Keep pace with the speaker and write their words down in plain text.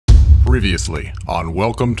Previously on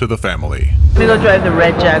Welcome to the Family. We go drive the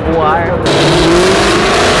red Jaguar.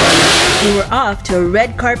 We were off to a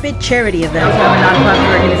red carpet charity event. We have a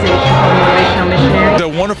nonprofit organization called Motivational Missionaries. The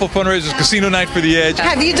wonderful fundraiser, Casino Night for the Edge.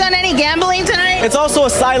 Have you done any gambling tonight? It's also a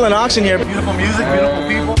silent auction here. Beautiful music, beautiful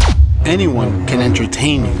people. Anyone can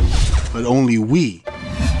entertain you, but only we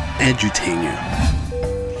edutain you.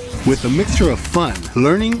 With a mixture of fun,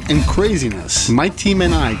 learning, and craziness, my team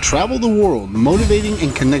and I travel the world motivating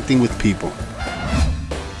and connecting with people.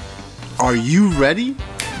 Are you ready?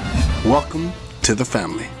 Welcome to the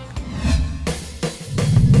family.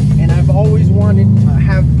 And I've always wanted to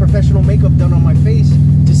have professional makeup done on my face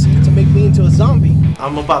to make me into a zombie.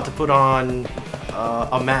 I'm about to put on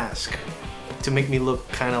a mask to make me look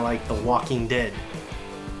kind of like The Walking Dead.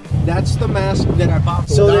 That's the mask that I bought.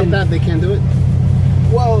 So that they can't do it?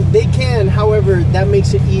 Well, they can, however, that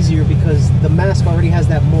makes it easier because the mask already has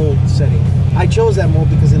that mold setting. I chose that mold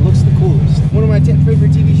because it looks the coolest. One of my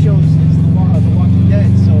favorite TV shows is The Walking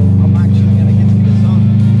Dead, so I'm actually going to get to be a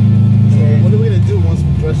zombie. So what are we going to do once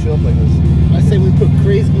we dress you up like this? I say we put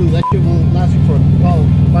crazy glue, that shit won't last you for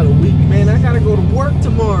about a week. Man, I got to go to work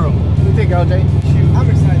tomorrow. What do you think, LJ? Shoot,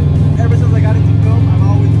 I'm excited. Ever since I got into film, I've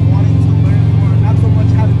always wanted to learn more, not so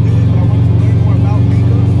much how to do it, but I want to learn more about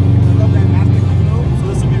makeup. I love that aspect of film,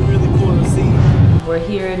 so this will be really cool to see. We're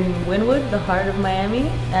here in Wynwood, the heart of Miami,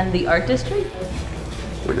 and the art district.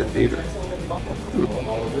 We're the theater.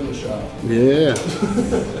 Yeah.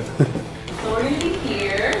 So we're gonna be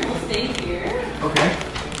here. We'll stay here. Okay.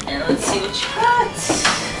 And let's see what you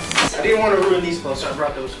got. I didn't want to ruin these clothes, so I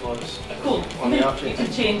brought those clothes. Cool. On the You options.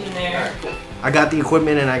 can change in there. I got the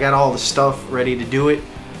equipment and I got all the stuff ready to do it,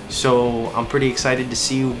 so I'm pretty excited to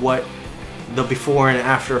see what the before and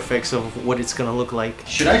after effects of what it's gonna look like.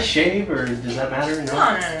 Should I shave or does that matter? No,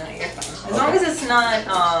 you're fine. As long as it's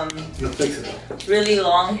not You'll fix it. really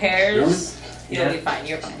long hairs, you'll Yeah. be fine.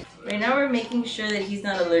 You're fine. Right now we're making sure that he's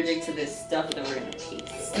not allergic to this stuff that we're gonna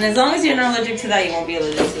taste. And as long as you're not allergic to that, you won't be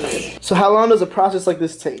allergic to this. So how long does a process like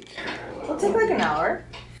this take? It'll take like an hour.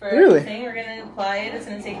 For Really? everything. We're gonna apply it. It's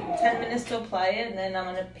gonna take 10 minutes to apply it, and then I'm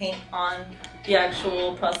gonna paint on the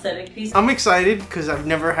actual prosthetic piece. I'm excited because I've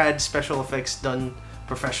never had special effects done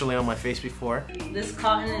professionally on my face before. This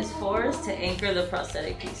cotton is for us to anchor the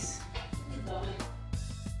prosthetic piece.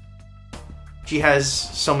 She has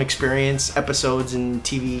some experience, episodes and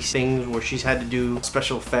TV things where she's had to do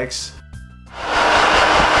special effects.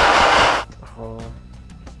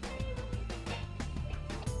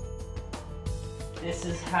 This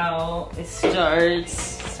is how it starts.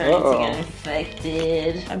 Starting to get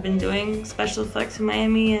infected. I've been doing special effects in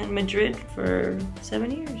Miami and Madrid for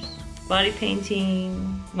 7 years. Body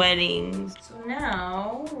painting, weddings. So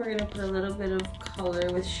now we're gonna put a little bit of color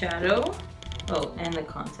with shadow. Oh, and the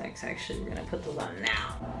contacts actually. We're gonna put those on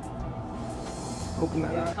now. Open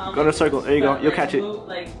that up. Go to circle. There you go. You'll catch it.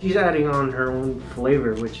 She's adding on her own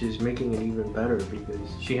flavor, which is making it even better because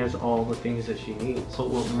she has all the things that she needs. So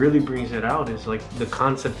what really brings it out is like the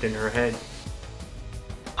concept in her head.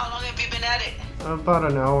 How long have you been at it? About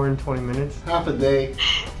an hour and 20 minutes. Half a day.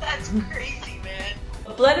 That's crazy, man.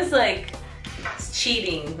 Blood is like, it's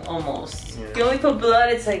cheating almost. Yeah. If you only put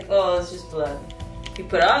blood, it's like, oh, it's just blood. If you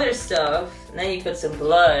put other stuff, and then you put some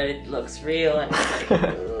blood, it looks real and it's like,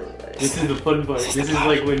 ugh. This is the fun part. This is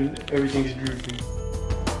like when everything's droopy.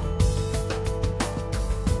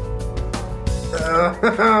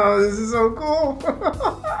 This is so cool.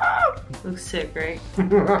 Looks sick, right?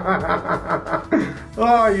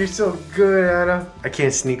 Oh, you're so good, Anna. I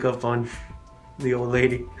can't sneak up on the old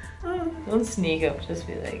lady. Don't sneak up, just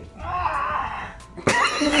be like,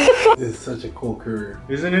 It's such a cool career.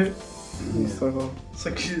 Isn't it? It's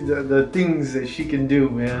like the things that she can do,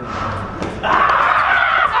 man.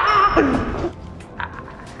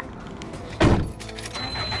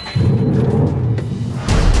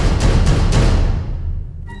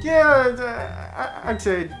 Yeah, I'd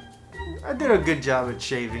say I did a good job at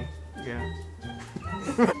shaving. Yeah.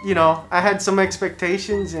 You know, I had some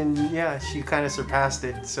expectations and yeah, she kind of surpassed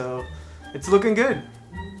it. So it's looking good.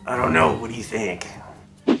 I don't know. What do you think?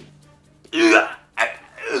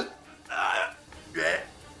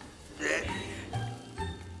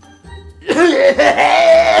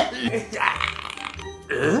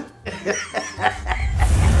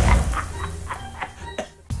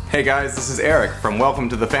 Hey guys, this is Eric from Welcome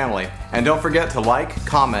to the Family, and don't forget to like,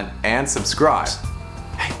 comment, and subscribe.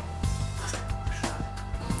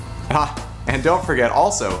 And don't forget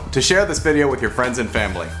also to share this video with your friends and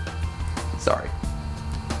family.